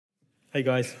Hey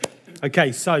guys.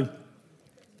 Okay, so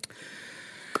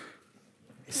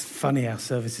it's funny how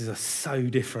services are so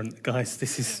different, guys.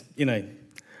 This is,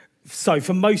 so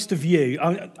for most of you,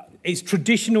 it's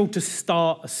traditional to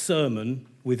start a sermon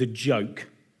with a joke.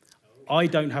 I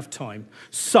don't have time.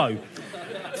 So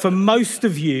for most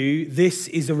of you, this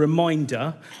is a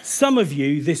reminder. Some of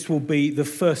you, this will be the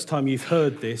first time you've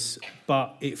heard this,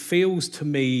 but it feels to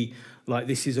me like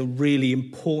this is a really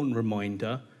important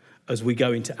reminder as we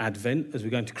go into Advent, as we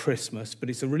go into Christmas, but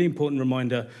it's a really important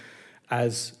reminder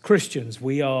as Christians.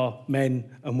 We are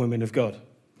men and women of God.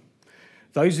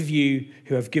 Those of you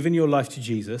who have given your life to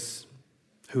Jesus,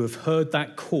 who have heard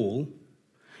that call,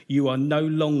 you are no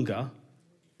longer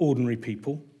ordinary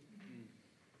people.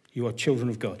 You are children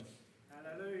of God.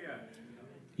 Hallelujah.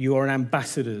 You are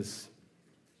ambassadors.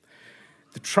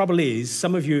 The trouble is,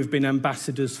 some of you have been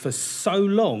ambassadors for so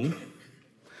long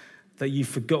that you've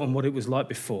forgotten what it was like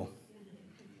before.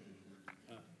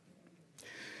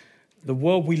 The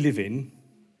world we live in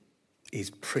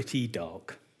is pretty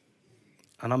dark.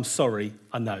 And I'm sorry,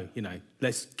 I know,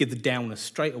 let's give the downer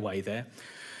straight away there.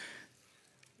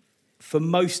 For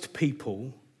most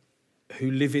people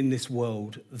who live in this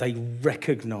world, they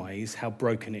recognize how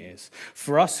broken it is.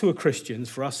 For us who are Christians,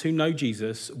 for us who know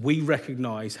Jesus, we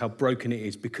recognize how broken it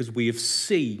is because we have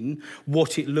seen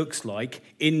what it looks like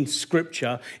in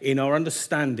Scripture, in our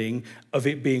understanding of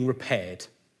it being repaired.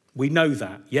 We know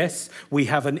that, yes? We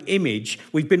have an image.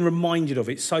 We've been reminded of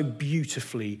it so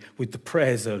beautifully with the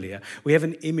prayers earlier. We have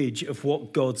an image of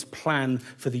what God's plan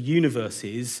for the universe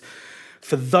is.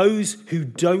 For those who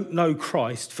don't know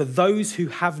Christ, for those who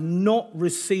have not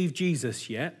received Jesus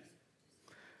yet,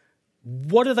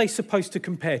 what are they supposed to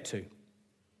compare to?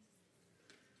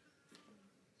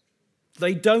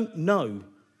 They don't know.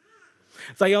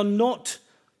 They are not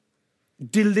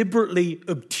deliberately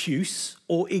obtuse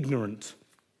or ignorant.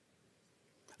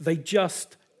 They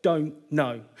just don't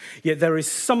know. Yet there is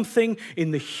something in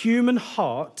the human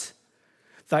heart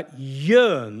that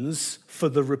yearns for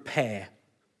the repair.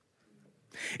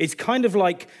 It's kind of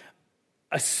like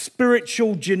a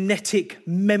spiritual genetic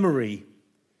memory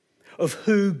of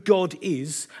who God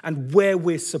is and where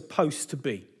we're supposed to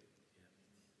be.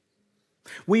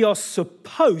 We are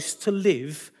supposed to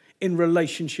live in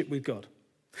relationship with God.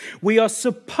 We are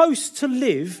supposed to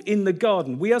live in the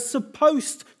garden. We are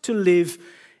supposed to live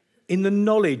in the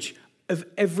knowledge of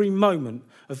every moment,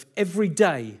 of every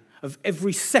day, of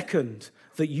every second,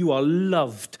 that you are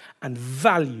loved and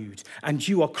valued and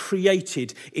you are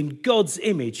created in God's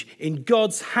image, in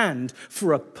God's hand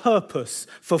for a purpose,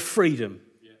 for freedom.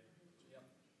 Yeah. Yeah.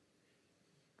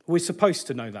 We're supposed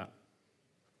to know that.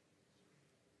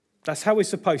 That's how we're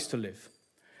supposed to live.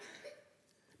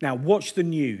 Now, watch the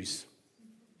news.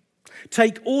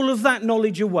 Take all of that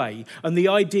knowledge away and the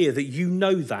idea that you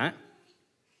know that,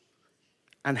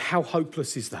 and how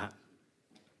hopeless is that?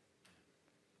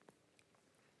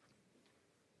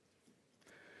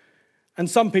 And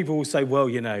some people will say, well,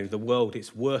 the world,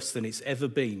 it's worse than it's ever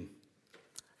been.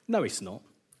 No, it's not.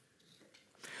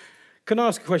 Can I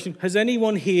ask a question? Has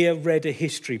anyone here read a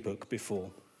history book before?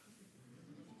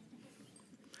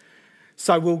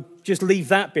 So we'll just leave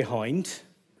that behind.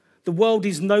 The world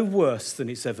is no worse than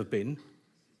it's ever been.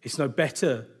 It's no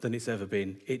better than it's ever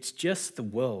been. It's just the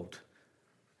world.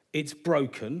 It's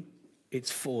broken.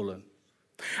 It's fallen.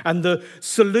 And the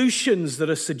solutions that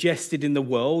are suggested in the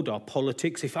world are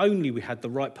politics. If only we had the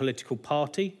right political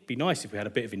party. It'd be nice if we had a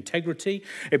bit of integrity.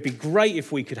 It'd be great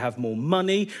if we could have more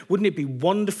money. Wouldn't it be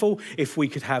wonderful if we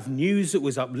could have news that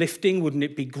was uplifting? Wouldn't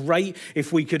it be great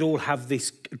if we could all have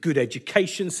this good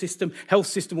education system, health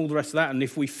system, all the rest of that? And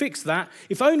if we fix that,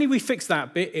 if only we fix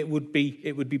that bit, it would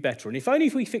be better. And if only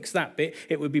if we fix that bit,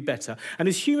 it would be better. And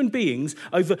as human beings,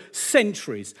 over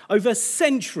centuries,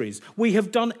 we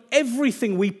have done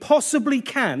everything we possibly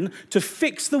can to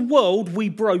fix the world we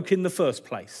broke in the first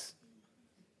place.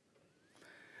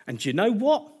 And do you know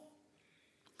what?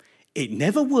 It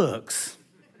never works.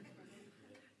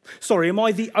 Sorry, am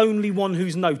I the only one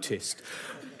who's noticed?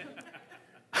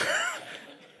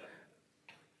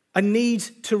 I need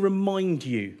to remind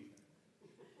you.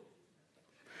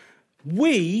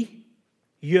 We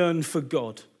yearn for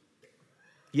God.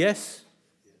 Yes?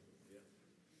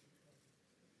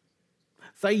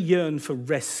 They yearn for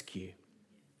rescue.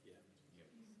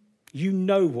 You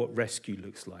know what rescue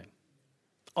looks like.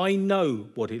 I know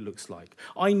what it looks like.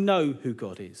 I know who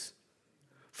God is.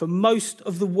 For most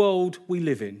of the world we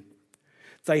live in,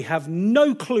 they have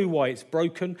no clue why it's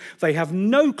broken. They have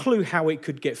no clue how it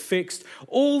could get fixed.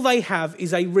 All they have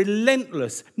is a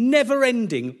relentless,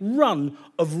 never-ending run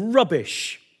of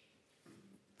rubbish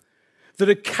that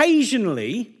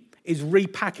occasionally is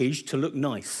repackaged to look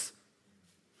nice.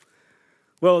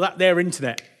 Well, that their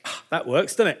internet, that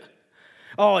works, doesn't it?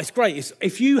 Oh, it's great.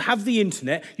 If you have the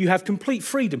internet, you have complete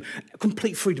freedom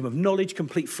of knowledge,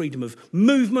 complete freedom of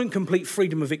movement, complete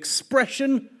freedom of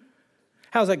expression.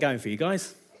 How's that going for you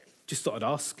guys? Just thought I'd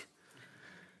ask.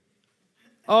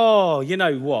 Oh, you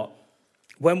know what?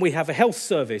 When we have a health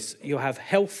service, you'll have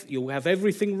health, you'll have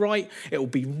everything right, it will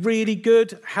be really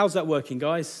good. How's that working,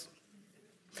 guys?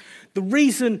 The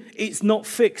reason it's not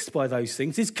fixed by those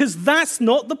things is because that's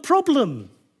not the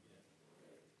problem.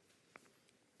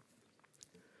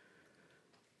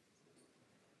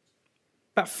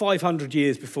 About 500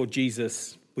 years before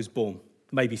Jesus was born,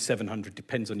 maybe 700,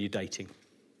 depends on your dating.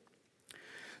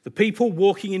 The people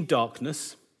walking in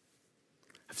darkness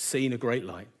have seen a great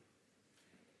light.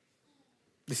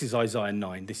 This is Isaiah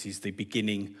 9. This is the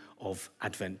beginning of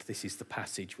Advent. This is the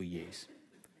passage we use.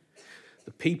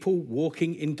 The people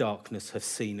walking in darkness have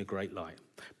seen a great light.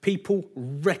 People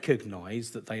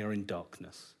recognize that they are in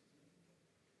darkness.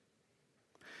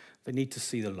 They need to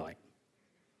see the light.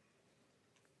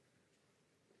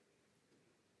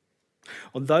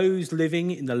 On those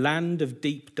living in the land of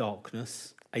deep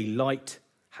darkness, a light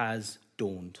has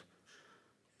dawned.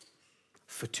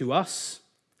 For to us,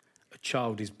 a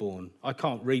child is born. I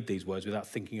can't read these words without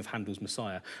thinking of Handel's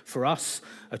Messiah. For us,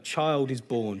 a child is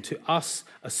born. To us,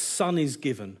 a son is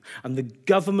given. And the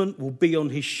government will be on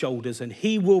his shoulders, and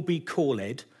he will be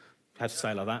called, how to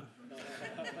say it like that?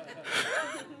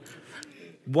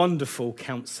 Wonderful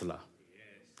Counselor,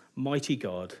 Mighty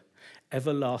God,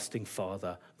 Everlasting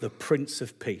Father, the Prince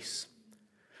of Peace.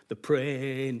 The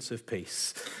Prince of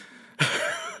Peace.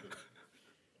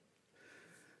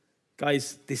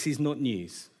 Guys, this is not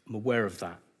news. I'm aware of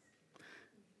that.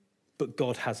 But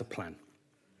God has a plan.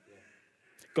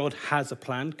 God has a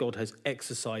plan. God has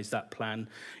exercised that plan.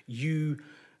 You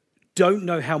don't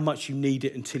know how much you need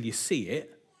it until you see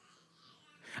it.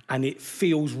 And it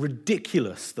feels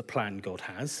ridiculous, the plan God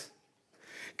has.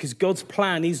 Because God's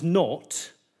plan is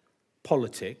not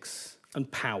politics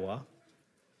and power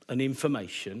and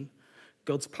information.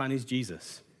 God's plan is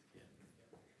Jesus.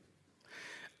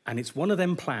 And it's one of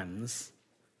them plans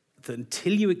that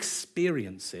until you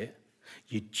experience it,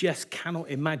 you just cannot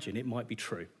imagine it might be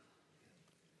true.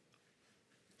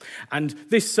 And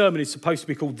this sermon is supposed to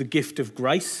be called The Gift of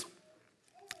Grace.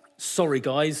 Sorry,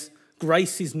 guys,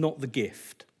 grace is not the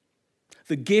gift.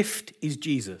 The gift is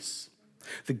Jesus.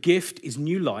 The gift is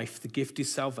new life. The gift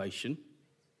is salvation.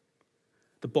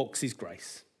 The box is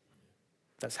grace.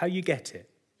 That's how you get it.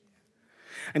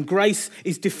 And grace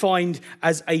is defined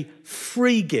as a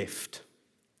free gift.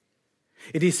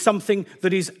 It is something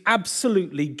that is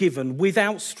absolutely given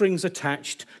without strings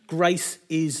attached. Grace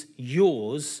is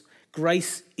yours.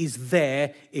 Grace is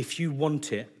there if you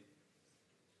want it.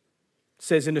 It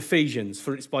says in Ephesians,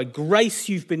 for it's by grace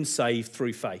you've been saved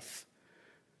through faith.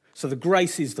 So the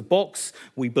grace is the box.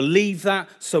 We believe that,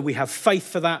 so we have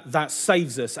faith for that. That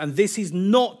saves us. And this is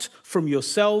not from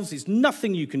yourselves. It's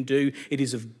nothing you can do. It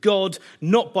is of God,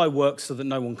 not by works, so that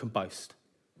no one can boast.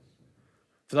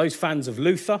 For those fans of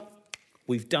Luther,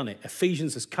 we've done it.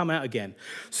 Ephesians has come out again.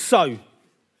 So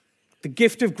the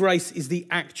gift of grace is the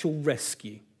actual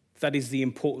rescue. That is the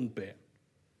important bit.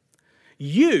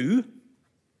 You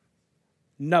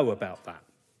know about that.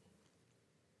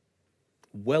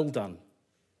 Well done.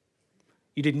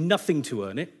 You did nothing to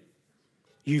earn it.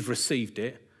 You've received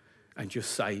it and you're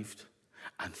saved.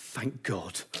 And thank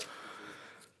God.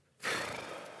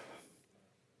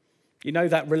 You know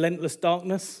that relentless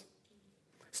darkness?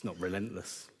 It's not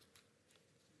relentless.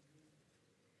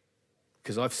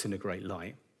 Because I've seen a great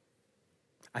light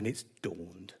and it's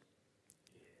dawned.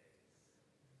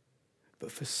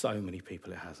 But for so many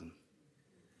people it hasn't.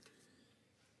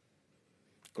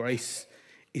 Grace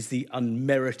is the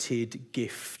unmerited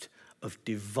gift of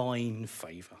divine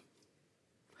favour.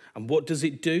 And what does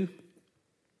it do?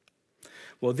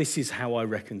 Well, this is how I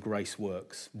reckon grace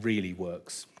works, really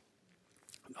works.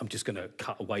 I'm just going to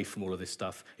cut away from all of this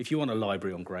stuff. If you want a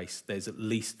library on grace, there's at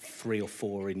least 3 or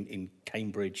 4 in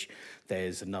Cambridge.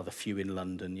 There's another few in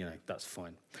London. That's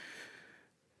fine.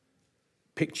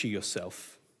 Picture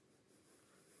yourself.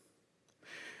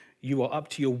 You are up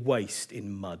to your waist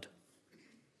in mud.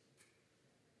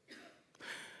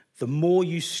 The more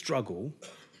you struggle,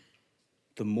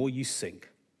 the more you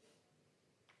sink.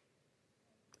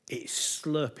 It's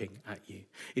slurping at you.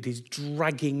 It is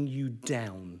dragging you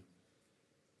down.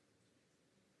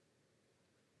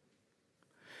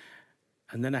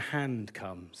 And then a hand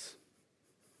comes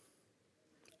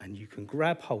and you can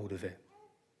grab hold of it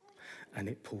and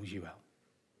it pulls you out.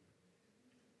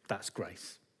 That's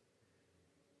grace.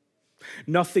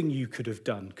 Nothing you could have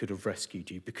done could have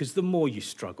rescued you, because the more you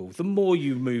struggle, the more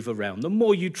you move around, the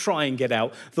more you try and get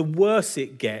out, the worse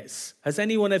it gets. Has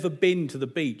anyone ever been to the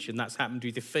beach and that's happened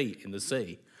with your feet in the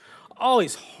sea? Oh,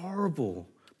 it's horrible,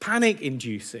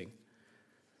 panic-inducing.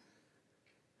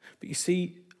 But you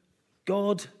see,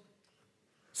 God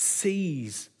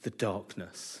sees the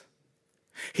darkness.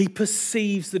 He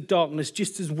perceives the darkness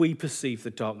just as we perceive the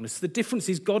darkness. The difference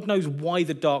is God knows why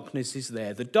the darkness is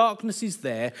there. The darkness is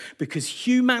there because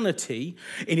humanity,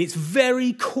 in its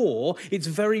very core, its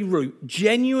very root,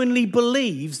 genuinely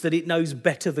believes that it knows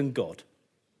better than God.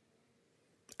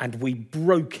 And we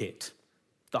broke it.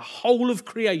 The whole of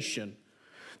creation.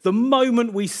 The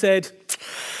moment we said,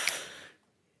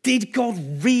 did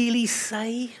God really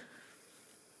say?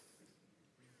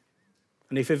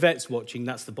 And if Yvette's watching,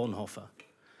 that's the Bonhoeffer.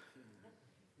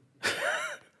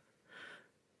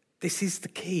 This is the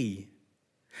key.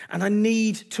 And I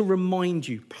need to remind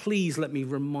you, please let me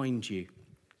remind you,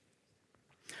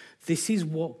 this is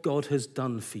what God has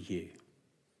done for you.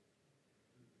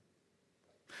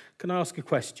 Can I ask a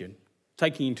question?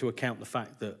 Taking into account the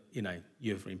fact that,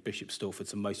 you're in Bishops Stortford,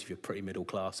 so most of you are pretty middle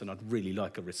class, and I'd really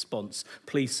like a response.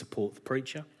 Please support the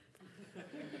preacher.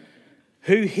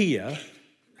 Who here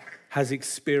has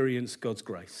experienced God's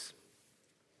grace?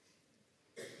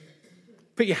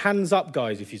 Put your hands up,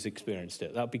 guys, if you've experienced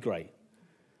it. That would be great.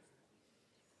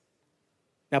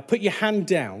 Now, put your hand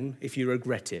down if you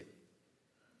regret it.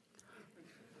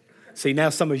 See, now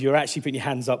some of you are actually putting your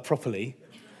hands up properly.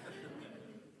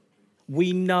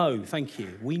 We know, thank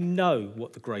you, we know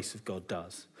what the grace of God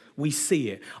does. We see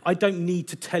it. I don't need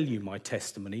to tell you my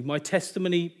testimony. My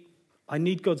testimony, I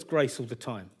need God's grace all the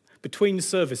time. Between the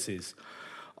services,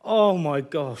 oh my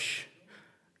gosh.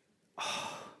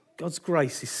 God's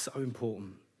grace is so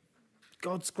important.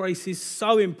 God's grace is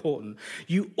so important.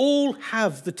 You all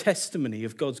have the testimony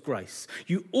of God's grace.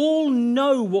 You all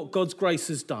know what God's grace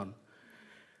has done.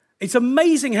 It's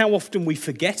amazing how often we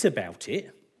forget about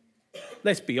it.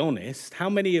 Let's be honest.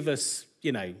 How many of us,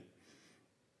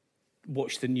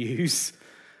 watch the news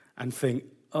and think,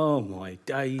 oh my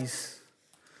days,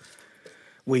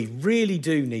 we really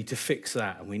do need to fix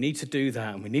that, and we need to do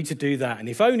that, and we need to do that, and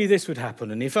if only this would happen,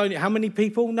 and if only, how many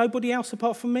people? Nobody else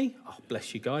apart from me? Oh,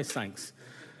 bless you guys, thanks.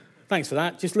 Thanks for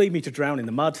that. Just leave me to drown in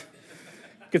the mud.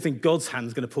 Good thing God's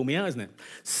hand's going to pull me out, isn't it?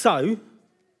 So,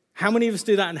 how many of us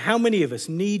do that, and how many of us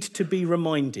need to be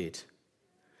reminded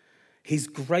His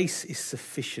grace is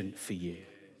sufficient for you?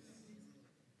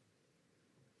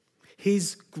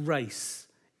 His grace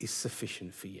is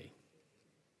sufficient for you.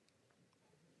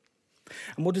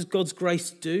 And what does God's grace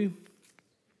do?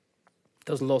 It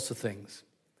does lots of things.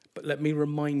 But let me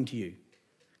remind you,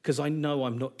 because I know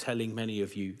I'm not telling many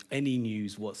of you any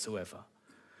news whatsoever,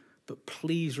 but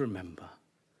please remember,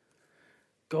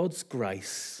 God's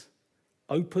grace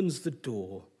opens the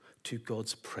door to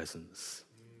God's presence.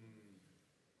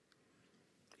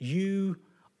 You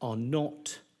are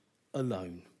not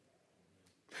alone.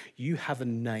 You have a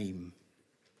name,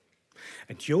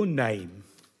 and your name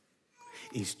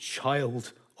is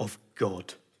child of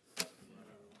God.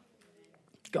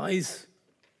 Guys,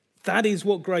 that is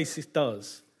what grace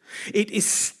does. It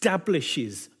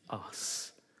establishes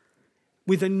us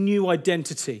with a new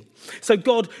identity. So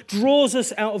God draws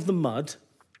us out of the mud,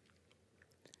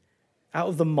 out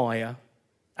of the mire,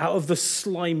 out of the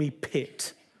slimy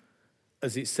pit,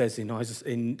 as it says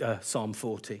in Psalm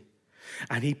 40.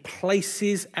 And he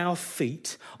places our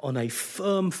feet on a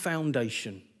firm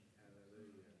foundation,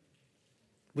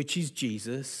 which is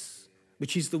Jesus,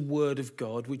 which is the Word of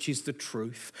God, which is the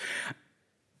truth.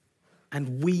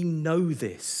 And we know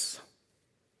this.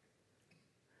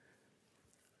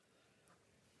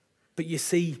 But you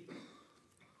see,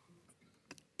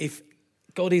 if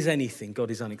God is anything, God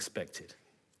is unexpected.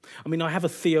 I mean, I have a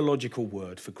theological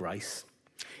word for grace.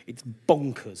 It's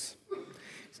bonkers.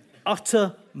 It's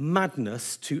utter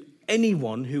madness to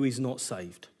anyone who is not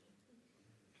saved.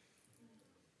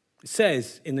 It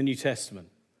says in the New Testament,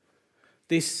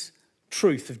 this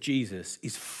truth of Jesus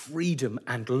is freedom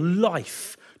and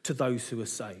life to those who are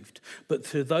saved. But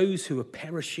to those who are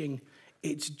perishing,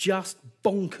 it's just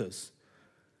bonkers.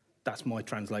 That's my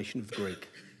translation of the Greek.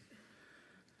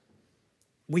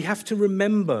 We have to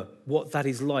remember what that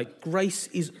is like. Grace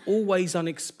is always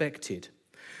unexpected.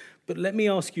 But let me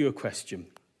ask you a question.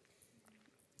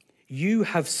 You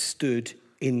have stood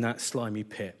in that slimy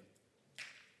pit.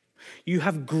 You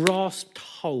have grasped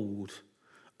hold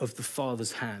of the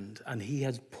Father's hand, and he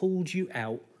has pulled you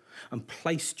out and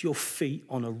placed your feet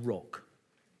on a rock.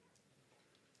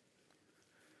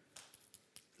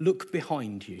 Look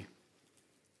behind you.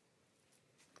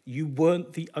 You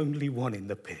weren't the only one in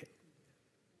the pit.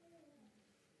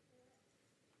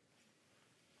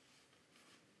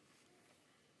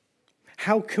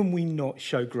 How can we not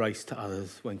show grace to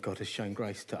others when God has shown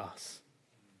grace to us?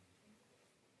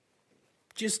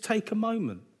 Just take a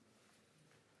moment.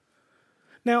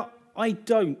 Now, I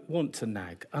don't want to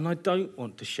nag, and I don't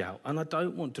want to shout, and I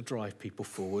don't want to drive people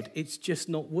forward. It's just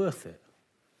not worth it.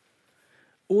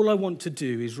 All I want to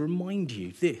do is remind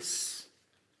you this.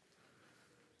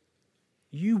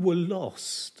 You were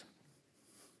lost,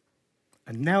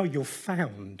 and now you're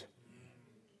found.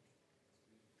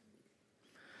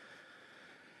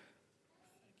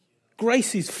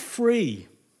 Grace is free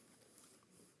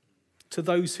to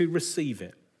those who receive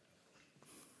it.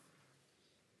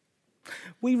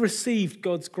 We received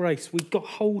God's grace. We got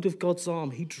hold of God's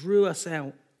arm. He drew us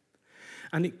out,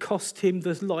 and it cost him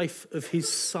the life of his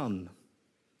son.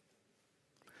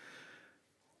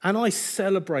 And I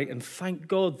celebrate and thank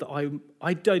God that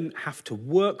I don't have to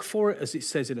work for it, as it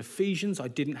says in Ephesians. I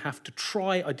didn't have to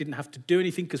try. I didn't have to do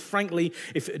anything, because frankly,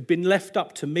 if it had been left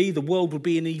up to me, the world would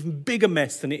be in an even bigger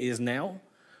mess than it is now.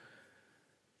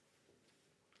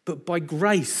 But by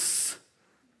grace,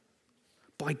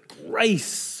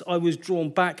 I was drawn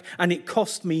back, and it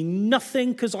cost me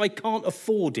nothing because I can't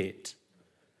afford it.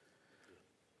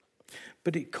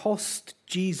 But it cost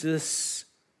Jesus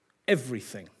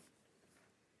everything.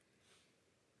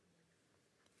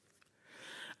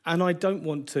 And I don't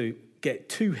want to get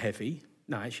too heavy.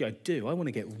 No, actually I do. I want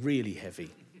to get really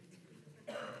heavy.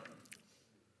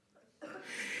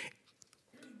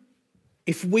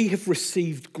 If we have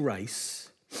received grace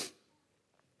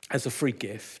as a free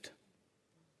gift,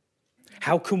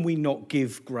 how can we not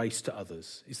give grace to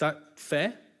others? Is that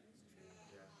fair?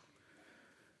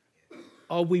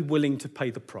 Are we willing to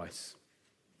pay the price?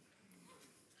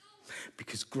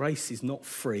 Because grace is not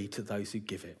free to those who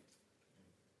give it.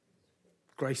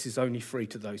 Grace is only free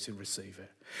to those who receive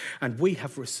it. And we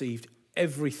have received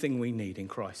everything we need in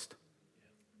Christ.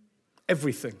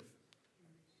 Everything.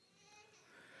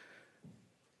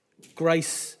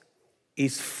 Grace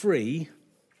is free-ish.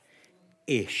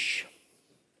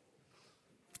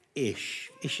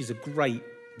 Ish is a great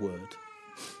word.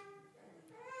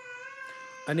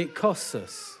 And it costs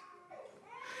us.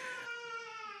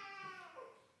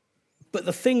 But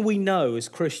the thing we know as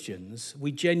Christians,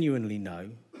 we genuinely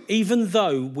know, even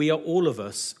though we are all of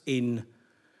us in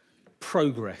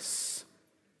progress,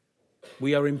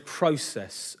 we are in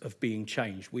process of being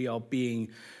changed. We are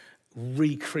being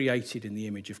recreated in the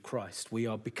image of Christ. We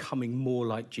are becoming more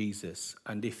like Jesus.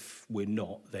 And if we're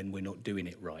not, then we're not doing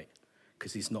it right.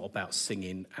 Because it's not about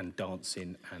singing and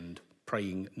dancing and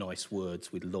praying nice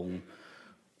words with long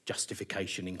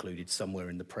justification included somewhere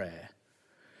in the prayer.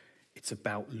 It's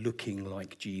about looking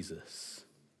like Jesus.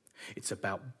 It's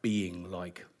about being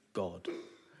like God.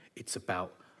 It's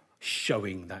about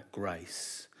showing that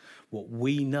grace. What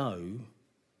we know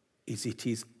is it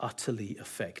is utterly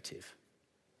effective.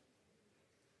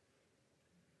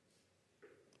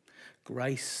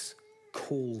 Grace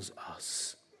calls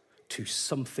us to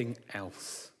something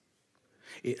else.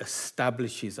 It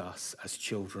establishes us as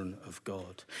children of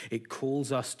God. It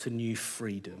calls us to new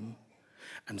freedom.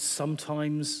 And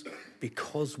sometimes,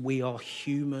 because we are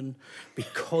human,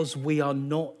 because we are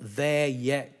not there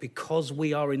yet, because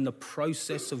we are in the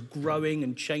process of growing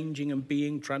and changing and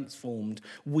being transformed,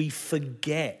 we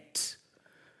forget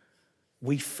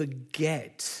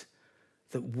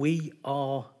that we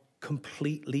are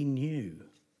completely new.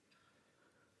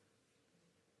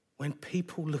 When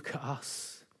people look at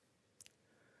us,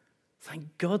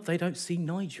 thank God they don't see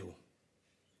Nigel.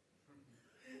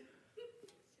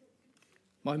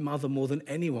 My mother, more than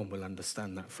anyone, will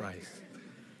understand that phrase.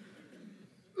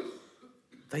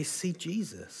 They see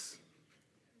Jesus.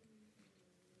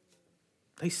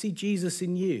 They see Jesus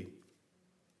in you.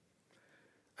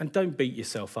 And don't beat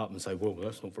yourself up and say, well,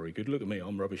 that's not very good. Look at me.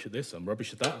 I'm rubbish at this. I'm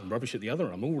rubbish at that. I'm rubbish at the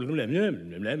other. I'm all blah, blah, blah,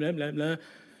 blah, blah, blah, blah.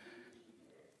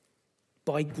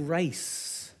 By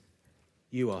grace,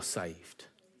 you are saved.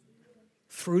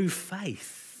 Through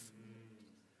faith.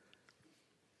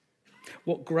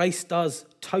 What grace does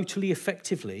totally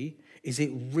effectively is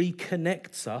it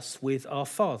reconnects us with our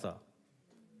Father.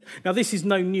 Now, this is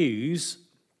no news,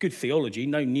 good theology,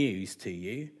 no news to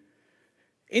you.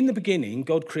 In the beginning,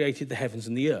 God created the heavens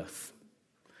and the earth.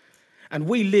 And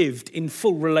we lived in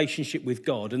full relationship with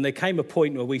God. And there came a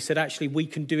point where we said, actually, we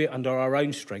can do it under our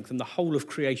own strength. And the whole of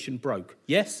creation broke.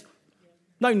 Yes?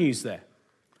 No news there.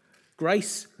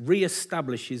 Grace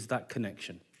reestablishes that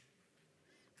connection.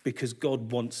 Because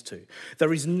God wants to.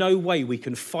 There is no way we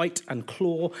can fight and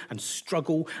claw and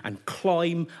struggle and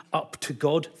climb up to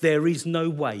God. There is no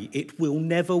way. It will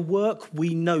never work.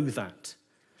 We know that.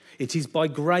 It is by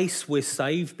grace we're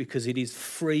saved because it is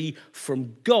free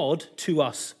from God to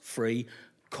us free.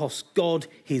 cost God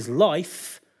his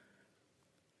life,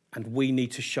 and we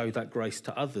need to show that grace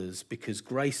to others, because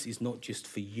grace is not just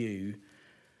for you,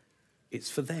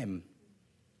 it's for them.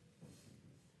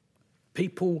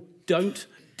 People don't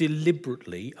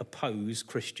deliberately oppose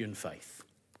Christian faith.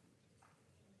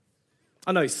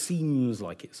 I know it seems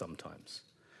like it sometimes.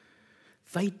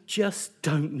 They just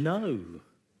don't know.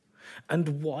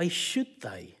 And why should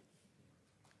they?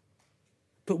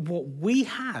 But what we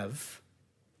have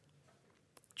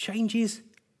changes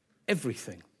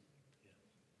everything.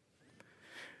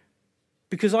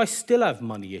 Because I still have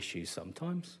money issues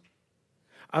sometimes.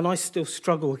 And I still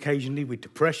struggle occasionally with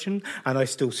depression. And I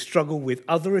still struggle with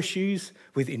other issues,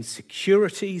 with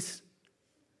insecurities.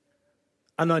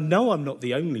 And I know I'm not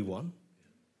the only one.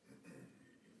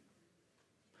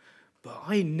 But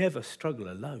I never struggle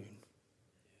alone.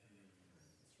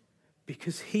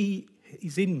 Because he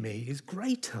is in me is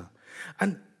greater.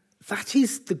 And that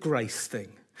is the grace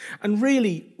thing. And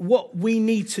really, what we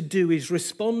need to do is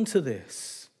respond to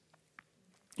this.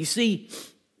 You see,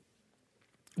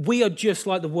 we are just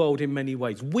like the world in many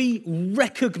ways. We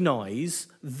recognize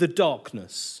the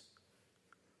darkness.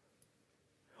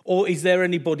 Or is there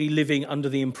anybody living under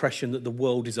the impression that the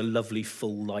world is a lovely,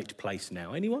 full, light place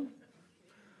now? Anyone?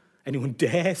 Anyone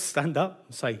dare stand up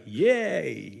and say,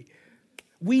 yay?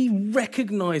 We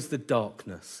recognize the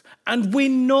darkness, and we're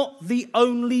not the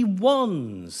only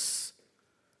ones.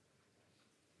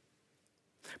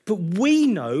 But we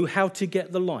know how to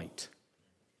get the light.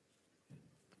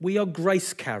 We are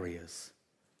grace carriers.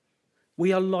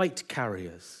 We are light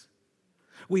carriers.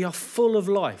 We are full of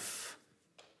life.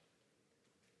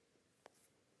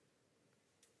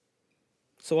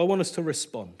 So I want us to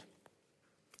respond,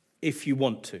 if you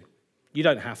want to. You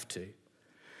don't have to.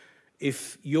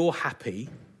 If you're happy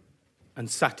and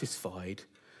satisfied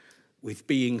with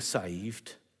being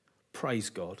saved,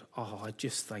 praise God. Oh, I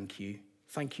just thank you.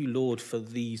 Thank you, Lord, for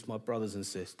these, my brothers and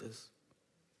sisters.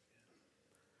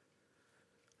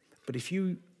 But if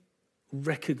you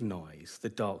recognize the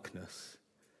darkness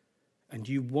and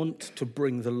you want to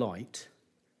bring the light,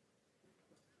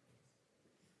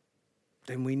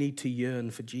 then we need to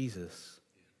yearn for Jesus.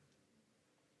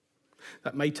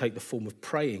 That may take the form of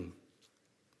praying.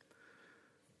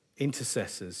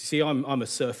 Intercessors. You see, I'm a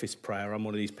surface prayer. I'm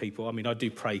one of these people. I mean, I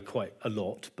do pray quite a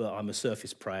lot, but I'm a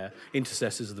surface prayer.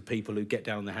 Intercessors are the people who get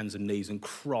down on their hands and knees and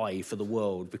cry for the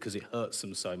world because it hurts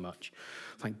them so much.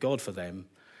 Thank God for them.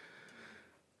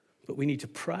 But we need to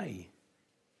pray.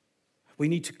 We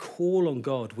need to call on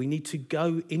God. We need to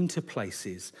go into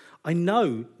places. I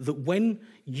know that when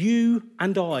you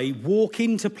and I walk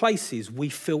into places, we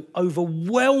feel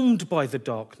overwhelmed by the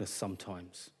darkness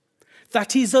sometimes.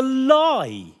 That is a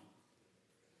lie.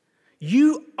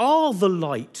 You are the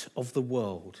light of the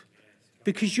world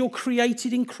because you're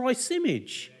created in Christ's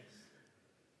image.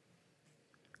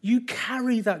 You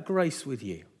carry that grace with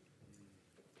you.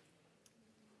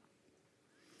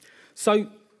 So,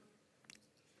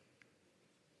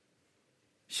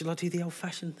 shall I do the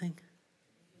old-fashioned thing?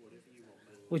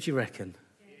 What do you reckon?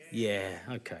 Yeah,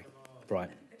 okay, right.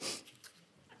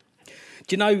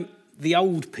 Do you know the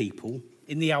old people,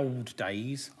 in the old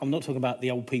days, I'm not talking about the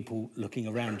old people looking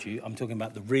around you, I'm talking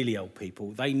about the really old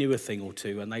people. They knew a thing or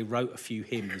two and they wrote a few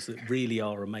hymns that really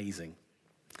are amazing.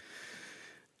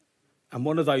 And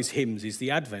one of those hymns is the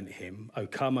Advent hymn, O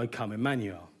Come,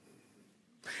 Emmanuel.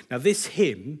 Now this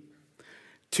hymn,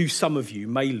 to some of you,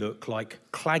 may look like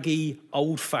claggy,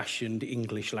 old-fashioned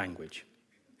English language.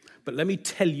 But let me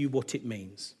tell you what it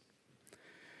means.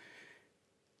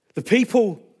 The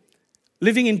people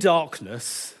living in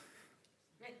darkness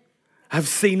have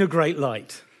seen a great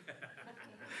light.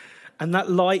 And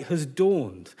that light has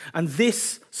dawned. And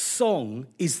this song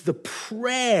is the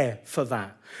prayer for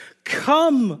that.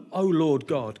 Come, O Lord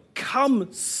God,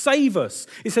 come save us.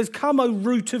 It says, come, O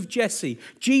root of Jesse.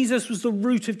 Jesus was the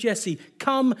root of Jesse.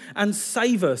 Come and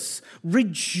save us.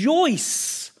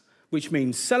 Rejoice, which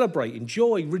means celebrate,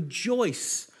 enjoy,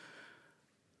 rejoice.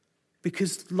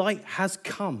 Because light has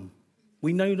come.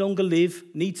 We no longer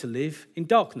need to live in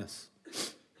darkness.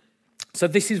 So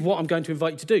this is what I'm going to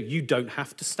invite you to do. You don't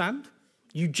have to stand.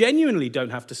 You genuinely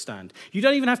don't have to stand. You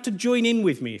don't even have to join in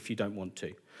with me if you don't want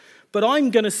to. But I'm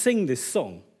going to sing this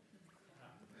song.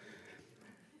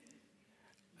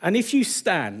 And if you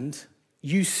stand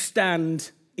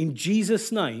in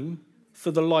Jesus' name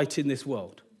for the light in this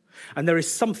world. And there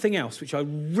is something else which I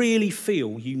really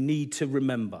feel you need to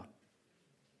remember.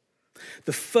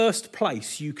 The first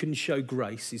place you can show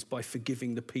grace is by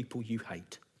forgiving the people you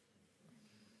hate.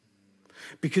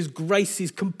 Because grace is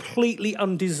completely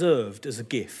undeserved as a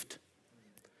gift.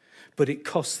 but it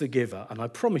costs the giver. And I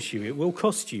promise you, it will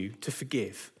cost you to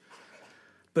forgive.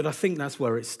 But I think that's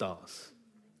where it starts.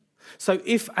 So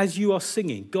if, as you are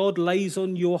singing, God lays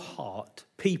on your heart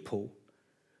people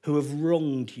who have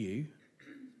wronged you,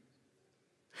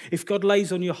 if God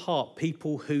lays on your heart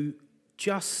people who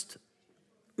just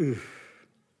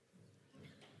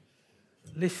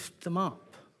lift them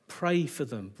up, pray for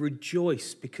them,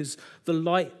 rejoice, because the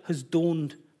light has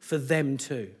dawned for them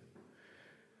too.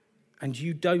 And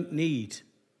you don't need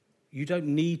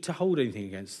to hold anything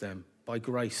against them. By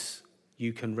grace,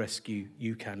 you can rescue,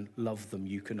 you can love them,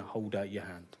 you can hold out your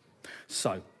hand.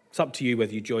 So, it's up to you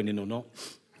whether you join in or not.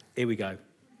 Here we go.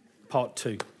 Part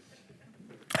 2.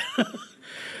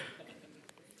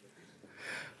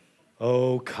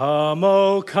 O come,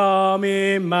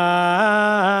 Emmanuel,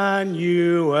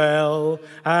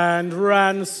 and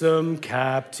ransom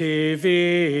captive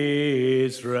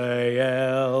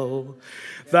Israel,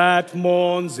 that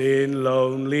mourns in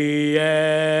lonely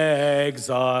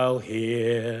exile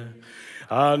here,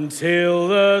 until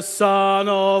the Son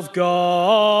of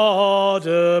God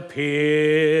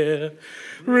appear.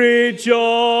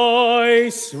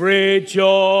 Rejoice,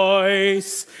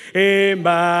 rejoice, Emmanuel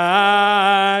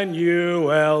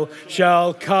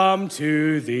shall come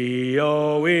to thee,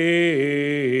 O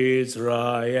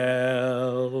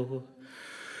Israel.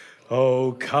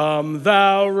 O come,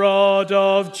 thou rod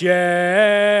of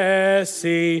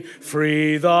Jesse,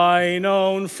 free thine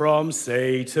own from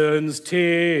Satan's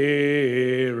tyranny.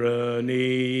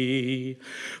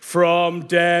 From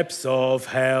depths of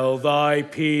hell thy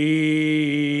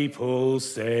people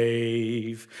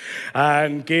save,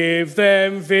 and give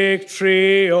them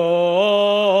victory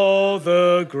o'er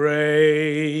the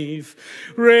grave.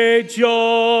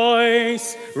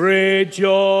 Rejoice,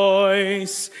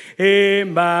 rejoice,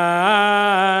 Emmanuel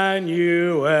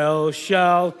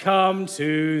shall come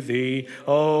to thee,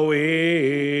 O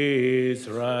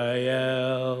Israel.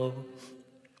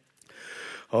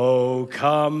 O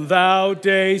come, thou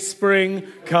dayspring,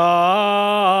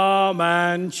 come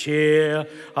and cheer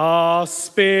our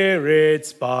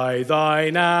spirits by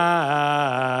thine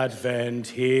advent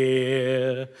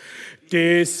here.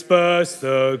 Disperse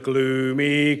the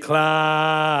gloomy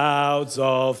clouds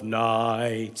of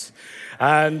night,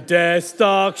 and death's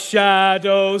dark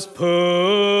shadows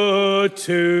put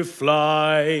to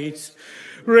flight.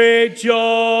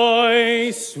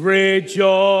 Rejoice,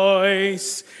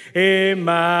 rejoice,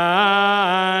 Emmanuel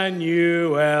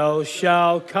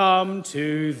shall come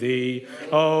to thee,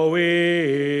 O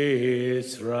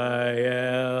Israel.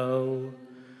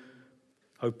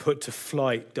 Oh, put to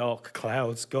flight dark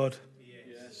clouds, God.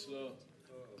 Yes, Lord.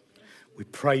 We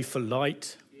pray for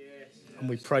light, and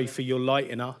we pray for your light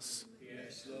in us.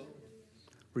 Yes, Lord.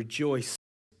 Rejoice.